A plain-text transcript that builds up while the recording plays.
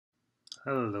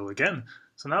Hello again.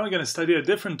 So now we're going to study a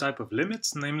different type of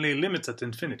limits, namely limits at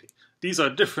infinity. These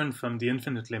are different from the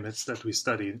infinite limits that we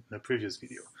studied in the previous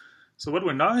video. So what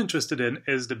we're now interested in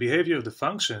is the behavior of the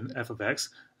function f of x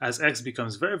as x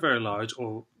becomes very, very large,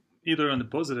 or either on the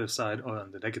positive side or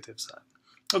on the negative side.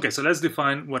 Okay, so let's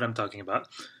define what I'm talking about.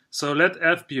 So let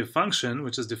f be a function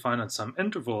which is defined at some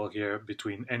interval here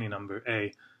between any number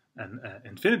a and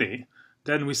infinity.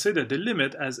 Then we say that the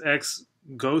limit as x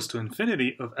goes to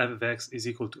infinity of f of x is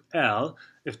equal to L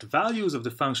if the values of the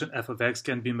function f of x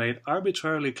can be made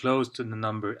arbitrarily close to the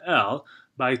number L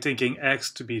by taking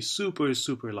x to be super,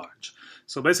 super large.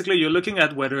 So basically you're looking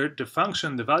at whether the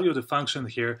function, the value of the function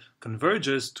here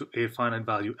converges to a finite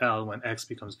value L when x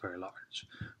becomes very large.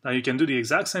 Now you can do the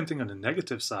exact same thing on the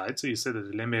negative side, so you say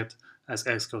that the limit as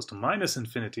x goes to minus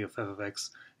infinity of f of x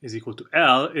is equal to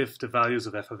L if the values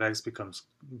of f of x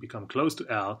become close to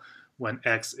L when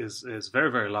x is very,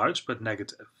 very large but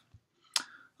negative.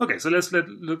 Okay, so let's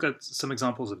look at some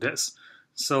examples of this.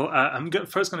 So I'm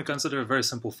first going to consider a very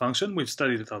simple function. We've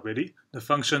studied it already, the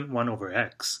function 1 over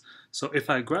x. So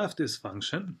if I graph this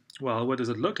function, well, what does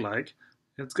it look like?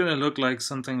 It's going to look like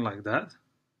something like that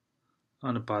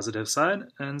on the positive side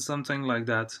and something like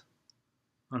that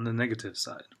on the negative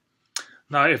side.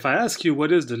 Now, if I ask you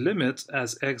what is the limit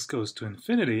as x goes to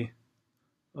infinity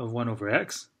of 1 over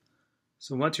x,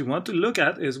 so what you want to look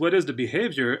at is what is the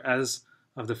behavior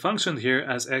of the function here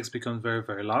as x becomes very,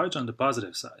 very large on the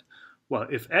positive side. Well,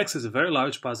 if x is a very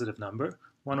large positive number,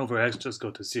 1 over x just go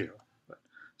to 0.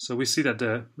 So we see that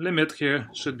the limit here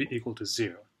should be equal to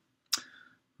 0.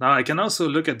 Now I can also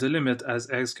look at the limit as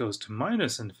x goes to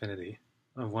minus infinity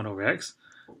of 1 over x.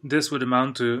 This would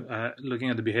amount to looking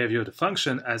at the behavior of the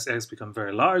function as x becomes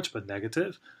very large but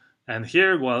negative. And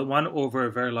here, well, 1 over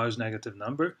a very large negative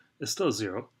number is still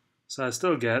 0. So I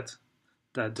still get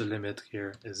that the limit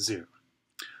here is 0.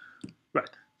 Right,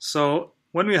 so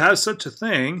when we have such a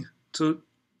thing, to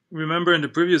remember in the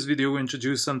previous video we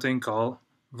introduced something called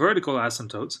vertical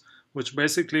asymptotes, which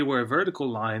basically were vertical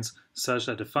lines such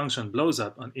that the function blows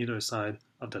up on either side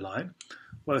of the line.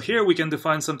 Well, here we can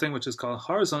define something which is called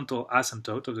horizontal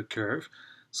asymptote of the curve.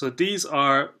 So these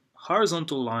are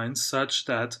horizontal lines such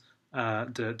that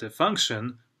the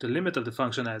function, the limit of the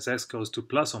function as x goes to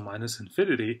plus or minus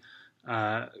infinity,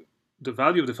 the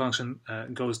value of the function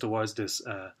goes towards this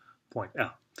point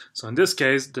L. So in this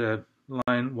case, the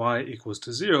line y equals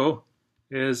to 0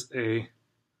 is a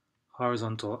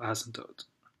horizontal asymptote,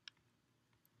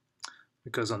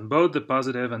 because on both the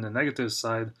positive and the negative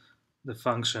side, the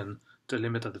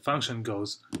limit of the function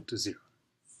goes to 0.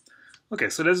 Okay,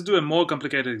 so let's do a more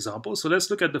complicated example. So let's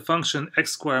look at the function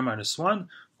x squared minus 1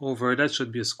 over, that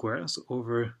should be a square, so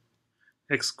over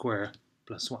x squared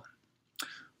plus 1.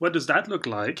 What does that look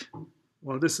like?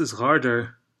 Well, this is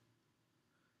harder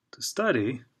to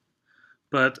study,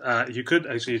 but you could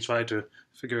actually try to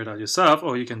figure it out yourself,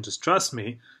 or you can just trust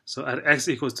me. So at x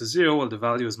equals to 0, well, the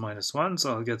value is minus 1,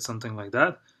 so I'll get something like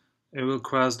that. It will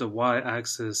cross the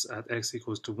y-axis at x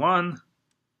equals to 1.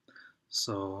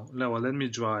 So, well, let me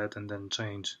draw it and then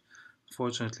change,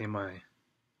 fortunately,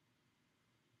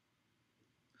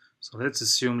 So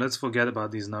let's forget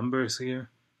about these numbers here.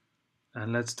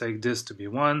 And let's take this to be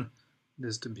 1,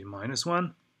 this to be minus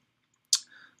 1.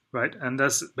 Right, and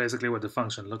that's basically what the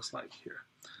function looks like here.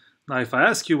 Now, if I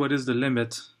ask you what is the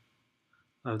limit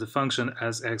of the function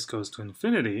as x goes to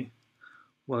infinity,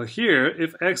 well, here,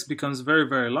 if x becomes very,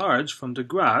 very large from the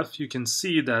graph, you can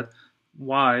see that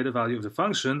y, the value of the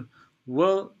function,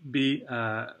 will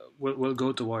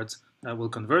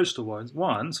converge towards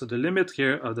 1. So the limit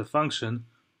here of the function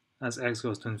as x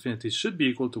goes to infinity should be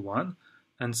equal to 1.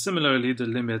 And similarly, the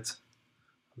limit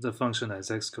of the function as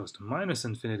x goes to minus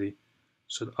infinity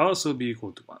should also be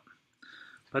equal to 1.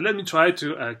 But let me try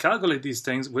to calculate these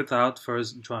things without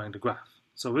first drawing the graph.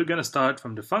 So we're going to start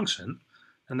from the function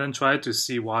and then try to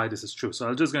see why this is true. So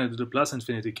I'm just going to do the plus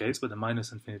infinity case, but the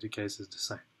minus infinity case is the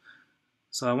same.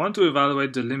 So I want to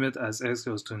evaluate the limit as x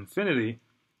goes to infinity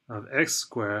of x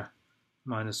squared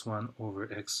minus 1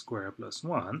 over x squared plus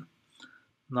 1.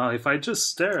 Now, if I just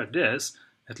stare at this,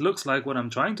 it looks like what I'm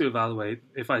trying to evaluate,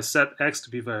 if I set x to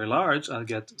be very large, I'll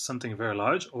get something very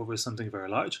large over something very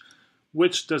large,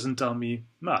 which doesn't tell me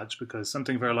much, because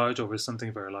something very large over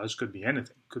something very large could be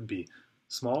anything. Could be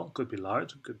small, could be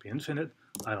large, could be infinite,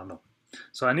 I don't know.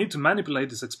 So I need to manipulate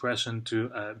this expression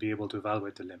to be able to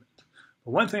evaluate the limit.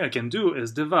 But one thing I can do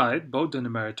is divide both the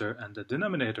numerator and the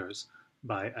denominators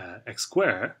by x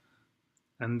squared,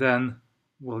 and then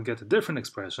we'll get a different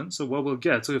expression. So what we'll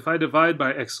get, so if I divide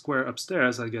by x squared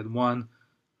upstairs, I get 1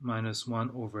 minus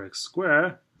 1 over x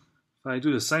squared. If I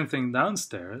do the same thing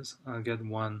downstairs, I'll get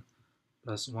 1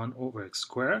 plus 1 over x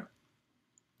squared.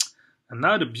 And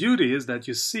now the beauty is that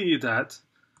you see that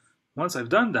once I've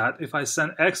done that, if I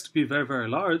send x to be very, very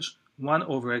large, 1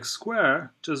 over x squared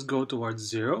just go towards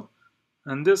 0,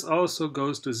 and this also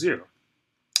goes to 0.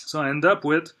 So I end up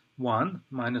with 1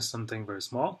 minus something very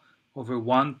small over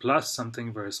 1 plus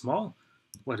something very small.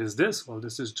 What is this? Well,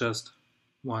 this is just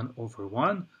 1 over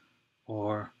 1,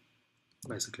 or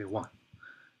basically 1.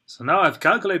 So now I've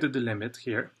calculated the limit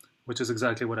here, which is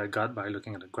exactly what I got by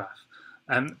looking at the graph.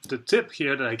 And the tip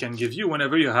here that I can give you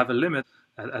whenever you have a limit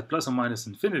at plus or minus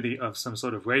infinity of some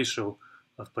sort of ratio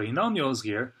of polynomials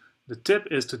here, the tip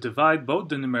is to divide both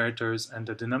the numerators and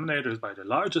the denominators by the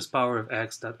largest power of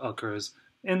x that occurs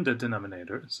in the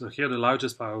denominator. So here the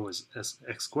largest power was x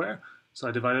squared, so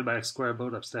I divided by x squared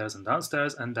both upstairs and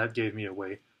downstairs, and that gave me a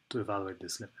way to evaluate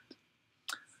this limit.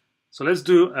 So let's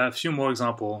do a few more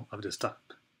examples of this type.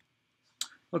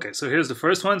 Okay, so here's the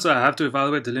first one. So I have to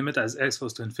evaluate the limit as x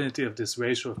goes to infinity of this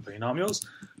ratio of polynomials.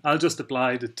 I'll just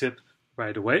apply the tip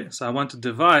right away. So I want to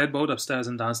divide both upstairs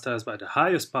and downstairs by the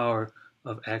highest power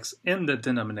of x in the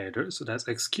denominator. So that's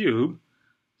x cubed.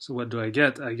 So what do I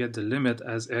get? I get the limit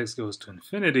as x goes to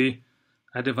infinity.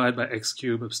 I divide by x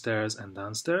cubed upstairs and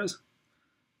downstairs.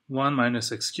 1 minus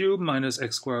x cubed minus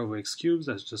x squared over x cubed,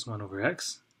 that's just 1 over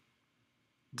x.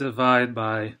 Divide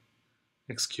by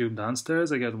x cubed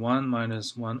downstairs, I get 1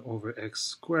 minus 1 over x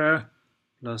squared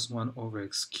plus 1 over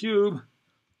x cubed.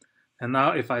 And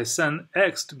now if I send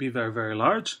x to be very, very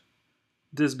large,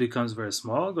 this becomes very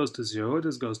small, goes to 0,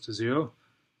 this goes to 0,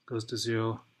 goes to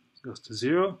 0, goes to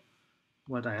 0.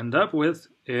 What I end up with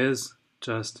is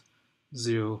just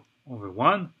 0 over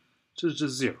 1, which is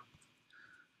just 0.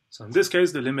 So in this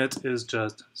case, the limit is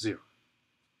just 0.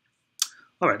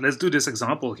 All right, let's do this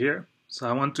example here. So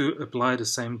I want to apply the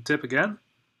same tip again.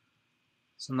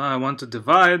 So now I want to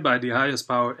divide by the highest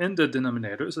power in the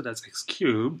denominator, so that's x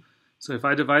cubed. So if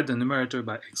I divide the numerator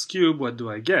by x cubed, what do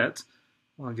I get?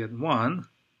 Well, I get 1,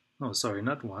 no, sorry,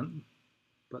 not 1,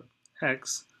 but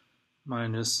x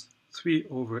minus 3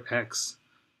 over x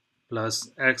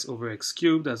plus x over x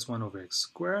cubed, that's 1 over x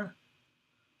squared,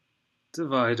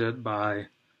 divided by,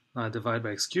 now I divide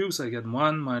by x cubed, so I get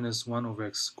 1 minus 1 over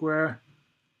x squared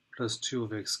plus 2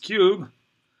 over x cubed.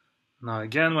 Now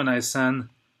again, when I send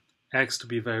x to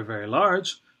be very, very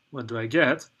large, what do I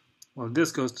get? Well,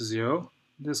 this goes to 0,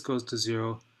 this goes to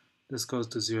 0, this goes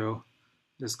to 0,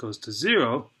 this goes to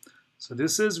 0. So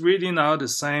this is really now the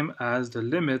same as the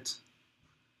limit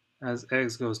as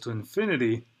x goes to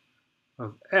infinity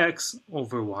of x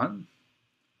over 1.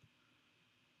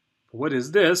 What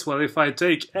is this? Well, if I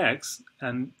take x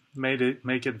and make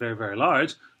it very, very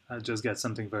large, I just get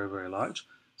something very, very large.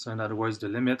 So in other words, the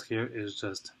limit here is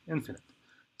just infinite.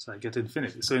 So I get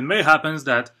infinity. So it may happen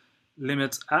that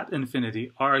limits at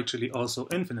infinity are actually also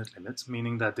infinite limits,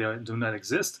 meaning that they do not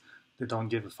exist. They don't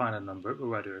give a finite number, but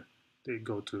rather they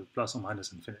go to plus or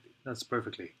minus infinity. That's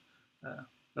perfectly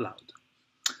allowed.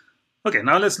 Okay,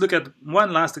 now let's look at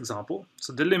one last example.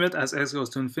 So the limit as x goes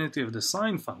to infinity of the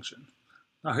sine function.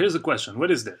 Now here's the question, what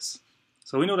is this?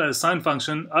 So we know that a sine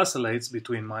function oscillates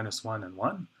between minus 1 and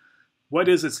 1. What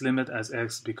is its limit as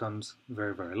x becomes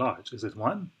very, very large? Is it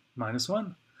 1, minus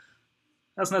 1?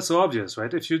 That's not so obvious,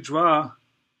 right? If you draw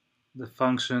the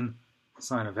function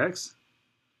sine of x,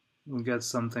 you'll get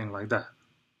something like that.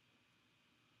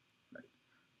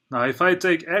 Now if I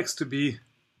take x to be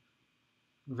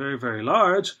very, very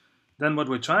large, then what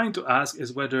we're trying to ask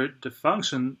is whether the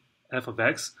function f of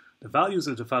x, the values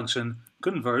of the function,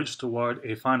 converge toward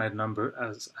a finite number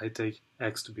as I take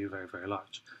x to be very, very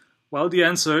large. Well, the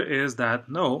answer is that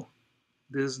no,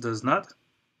 this does not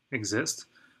exist,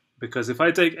 because if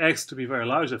I take x to be very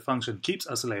large, the function keeps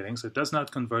oscillating, so it does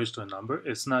not converge to a number.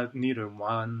 It's not neither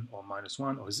 1 or minus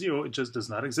 1 or 0, it just does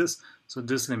not exist, so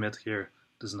this limit here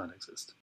does not exist.